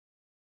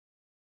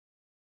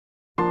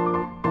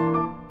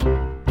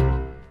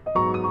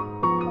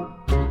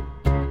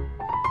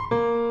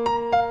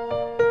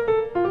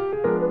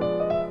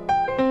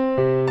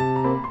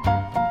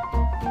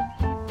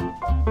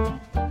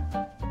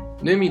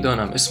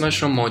نمیدانم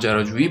اسمش را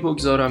ماجراجویی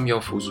بگذارم یا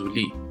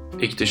فضولی،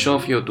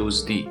 اکتشاف یا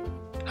دزدی.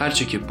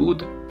 هرچه که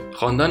بود،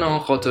 خواندن آن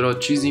خاطرات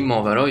چیزی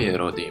ماورای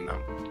اراده من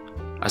بود.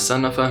 اصلا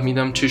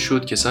نفهمیدم چه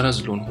شد که سر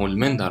از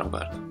لونهولمن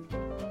درآوردم.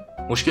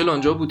 مشکل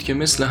آنجا بود که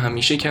مثل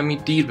همیشه کمی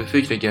دیر به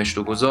فکر گشت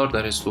و گذار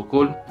در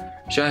استکهلم،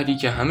 شهری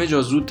که همه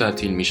جا زود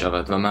تعطیل می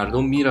شود و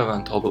مردم می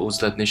روند تا به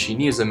عزلت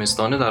نشینی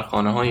زمستانه در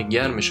خانه های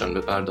گرمشان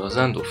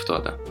بپردازند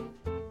افتادم.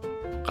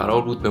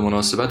 قرار بود به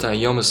مناسبت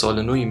ایام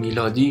سال نو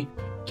میلادی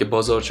که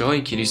بازارچه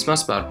های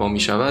کریسمس برپا می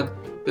شود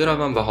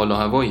بروم و حال و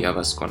هوایی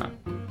عوض کنم.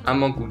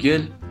 اما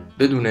گوگل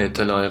بدون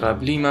اطلاع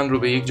قبلی من رو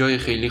به یک جای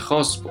خیلی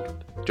خاص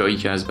برد، جایی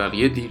که از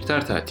بقیه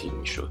دیرتر تعطیل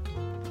می شد.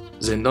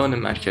 زندان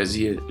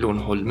مرکزی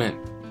لونهولمن.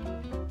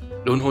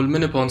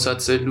 لونهولمن 500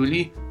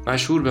 سلولی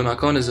مشهور به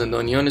مکان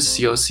زندانیان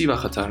سیاسی و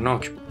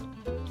خطرناک بود.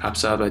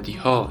 حبس ابدی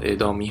ها،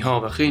 اعدامی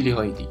ها و خیلی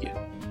های دیگه.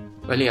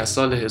 ولی از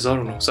سال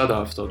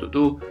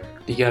 1972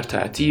 دیگر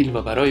تعطیل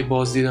و برای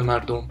بازدید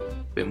مردم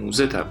به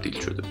موزه تبدیل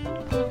شده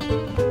بود.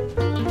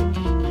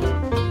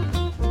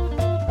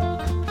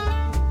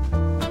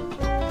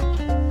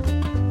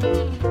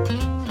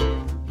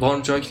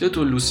 وارم چاکلت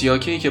و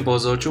لوسیاکی که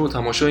بازارچه و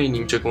تماشای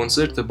نیمچه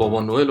کنسرت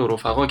بابا نوئل و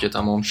رفقا که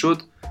تمام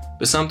شد،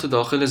 به سمت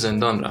داخل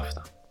زندان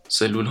رفتم.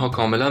 سلول ها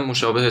کاملا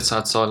مشابه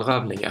 100 سال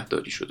قبل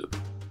نگهداری شده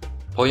بود.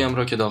 پایم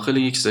را که داخل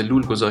یک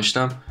سلول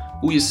گذاشتم،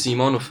 بوی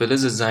سیمان و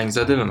فلز زنگ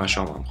زده به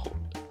مشامم خورد.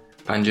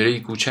 پنجره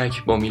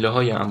کوچک با میله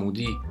های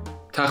عمودی،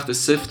 تخت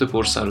سفت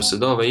پر سر و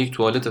صدا و یک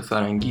توالت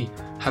فرنگی،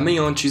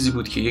 همه آن چیزی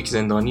بود که یک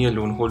زندانی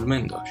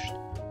لونهولمن داشت.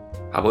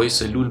 هوای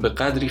سلول به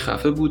قدری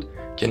خفه بود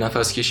که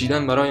نفس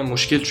کشیدن برایم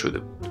مشکل شده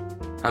بود.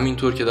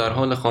 همینطور که در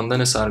حال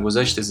خواندن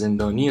سرگذشت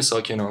زندانی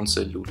ساکن آن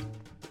سلول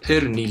پر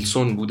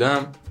نیلسون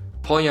بودم،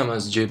 پایم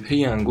از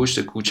جبهه انگشت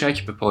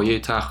کوچک به پایه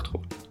تخت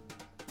خورد.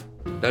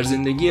 در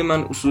زندگی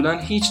من اصولاً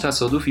هیچ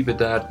تصادفی به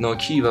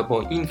دردناکی و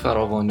با این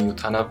فراوانی و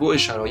تنوع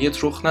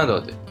شرایط رخ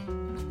نداده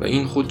و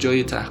این خود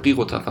جای تحقیق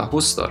و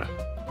تفحص دارد.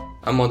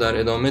 اما در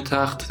ادامه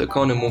تخت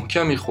تکان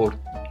محکمی خورد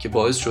که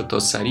باعث شد تا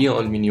سری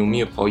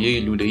آلومینیومی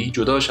پایه لوله‌ای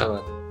جدا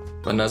شود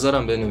و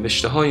نظرم به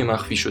نوشته‌های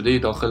مخفی شده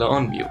داخل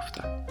آن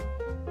بیفتد.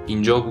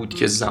 اینجا بود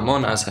که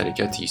زمان از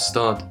حرکت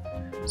ایستاد،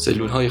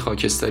 سلول‌های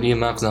خاکستری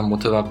مغزم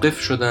متوقف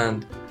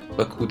شدند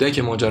و کودک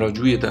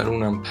ماجراجوی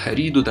درونم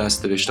پرید و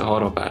دست‌نوشته‌ها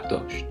را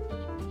برداشت.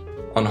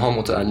 آنها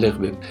متعلق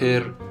به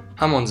پر،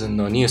 همان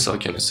زندانی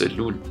ساکن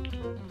سلول بود.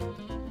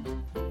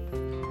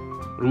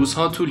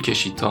 روزها طول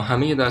کشید تا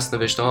همه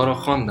دست‌نوشته‌ها را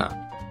خواندم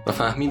و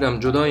فهمیدم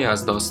جدای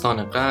از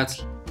داستان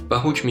قتل و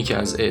حکمی که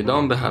از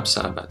اعدام به حبس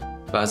ابد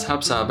و از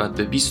حبس ابد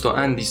به 20 و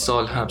اندی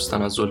سال حبس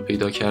تنزل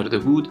پیدا کرده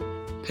بود،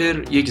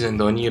 پر یک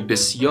زندانی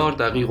بسیار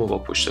دقیق و با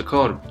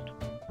پشتکار بود.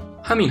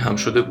 همین هم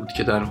شده بود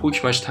که در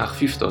حکمش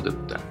تخفیف داده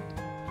بودند.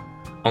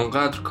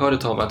 آنقدر کار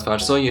طاقت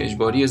فرسای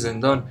اجباری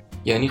زندان،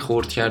 یعنی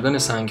خرد کردن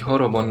سنگ‌ها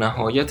را با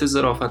نهایت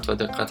ظرافت و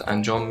دقت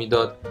انجام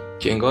می‌داد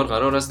که انگار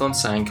قرار است آن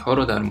سنگ‌ها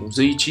را در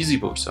موزه‌ای چیزی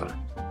بگذارد.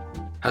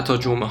 حتی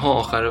جمعه‌ها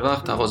آخر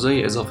وقت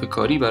تقاضای اضافه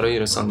کاری برای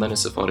رساندن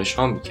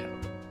سفارش‌ها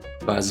می‌کرد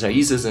و از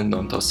رئیس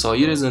زندان تا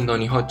سایر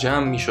زندانی‌ها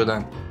جمع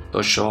می‌شدند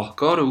تا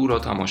شاهکار او را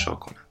تماشا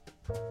کنند.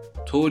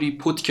 طوری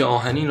پتک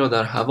آهنین را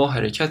در هوا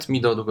حرکت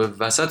می‌داد و به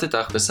وسط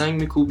تخت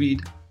سنگ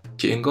می‌کوبید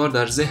که انگار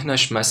در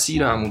ذهنش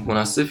مسیر عمود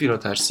منصفی را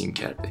ترسیم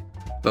کرده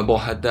و با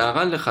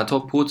حداقل خطا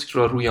پتک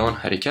را روی آن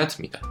حرکت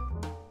می‌داد.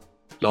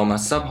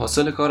 لامصب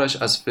حاصل کارش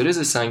از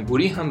فرز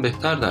سنگبری هم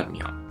بهتر در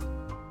می‌آمد.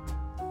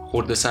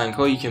 خرد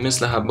سنگ‌هایی که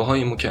مثل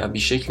حبه‌های مکعبی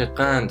شکل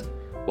قند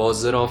با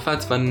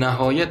ظرافت و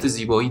نهایت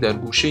زیبایی در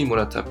گوشه‌ای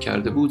مرتب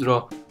کرده بود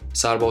را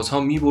سربازها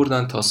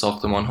می‌بردند تا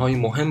ساختمان‌های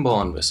مهم با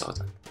آن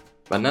بسازند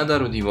و نه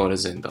در و دیوار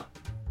زندان.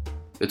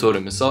 به طور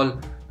مثال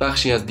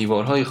بخشی از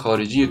دیوارهای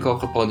خارجی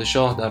کاخ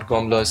پادشاه در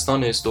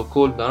گاملاستان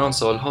استکهلم در آن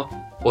سالها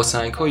با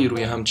سنگ‌های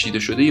روی هم چیده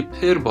شده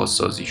پر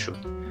بازسازی شد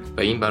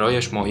و این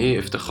برایش مایه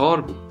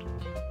افتخار بود.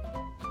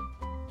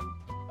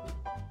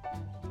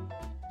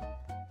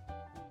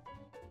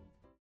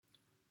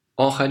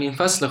 آخرین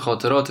فصل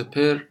خاطرات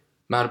پر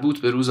مربوط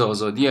به روز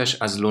آزادیش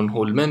از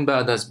لونهولمن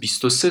بعد از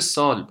 23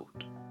 سال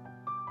بود.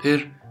 پر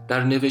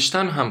در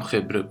نوشتن هم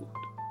خبره بود.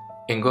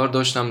 انگار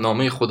داشتم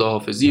نامه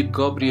خداحافظی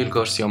گابریل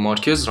گارسیا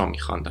مارکز را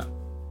می‌خواندم،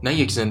 نه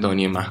یک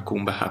زندانی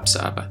محکوم به حبس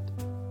ابد.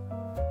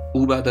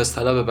 او بعد از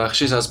طلب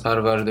بخشش از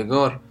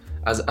پروردگار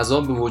از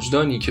عذاب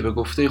وجدانی که به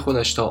گفته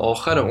خودش تا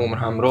آخر عمر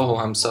همراه و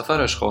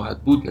همسفرش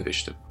خواهد بود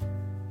نوشته بود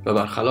و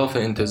برخلاف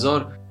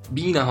انتظار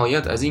بی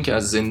نهایت از اینکه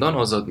از زندان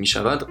آزاد می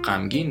شود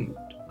غمگین بود.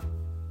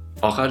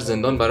 آخر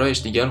زندان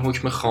برایش دیگر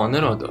حکم خانه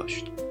را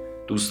داشت.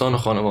 دوستان و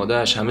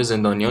خانواده‌اش همه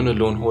زندانیان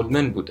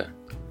لونهولمن بودند.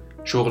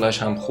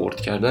 شغلش هم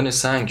خرد کردن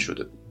سنگ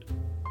شده بود.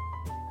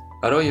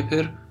 برای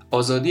پر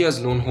آزادی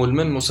از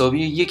لونهولمن مساوی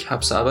یک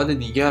حبس ابد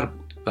دیگر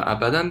بود و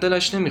ابداً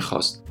دلش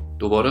نمیخواست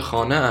دوباره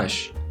خانه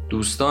اش،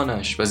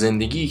 دوستانش و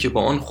زندگیی که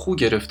با آن خو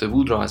گرفته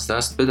بود را از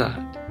دست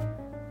بدهد.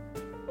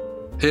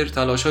 پر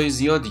تلاش‌های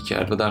زیادی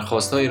کرد و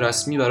درخواست‌های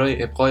رسمی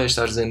برای ابقایش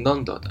در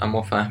زندان داد،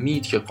 اما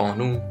فهمید که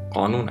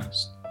قانون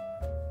است.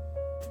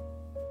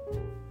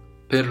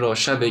 پر را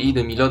شب عید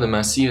میلاد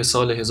مسیح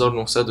سال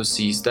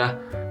 1913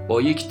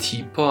 با یک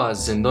تیپا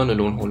از زندان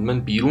لونهولمن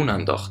بیرون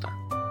انداختند.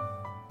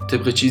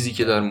 طبق چیزی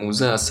که در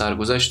موزه از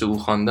سرگذشت او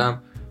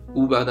خواندم،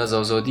 او بعد از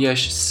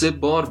آزادیش 3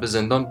 بار به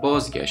زندان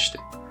بازگشته،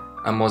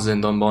 اما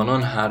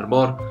زندانبانان هر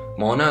بار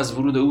مانع از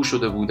ورود او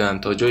شده بودند،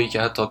 تا جایی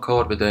که حتی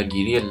کار به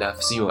درگیری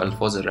لفظی و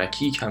الفاظ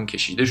رکیک هم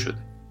کشیده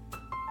شده.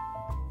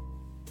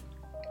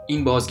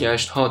 این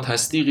بازگشت ها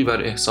تصدیقی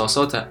بر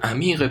احساسات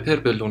عمیق پر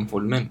به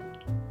لونهولمن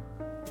بود.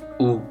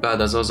 او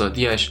بعد از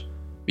آزادیش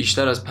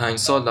بیشتر از 5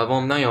 سال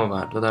دوام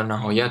نیاورد و در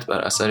نهایت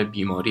بر اثر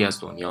بیماری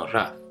از دنیا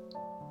رفت.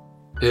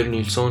 پر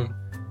نیلسون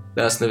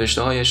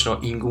دست‌نوشته‌هایش را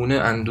اینگونه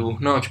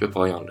اندوهناک به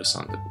پایان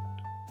رسانده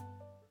بود: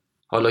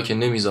 حالا که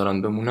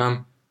نمیذارن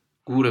بمونم،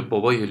 گور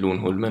بابای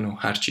لونهولمن و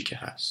هرچی که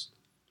هست.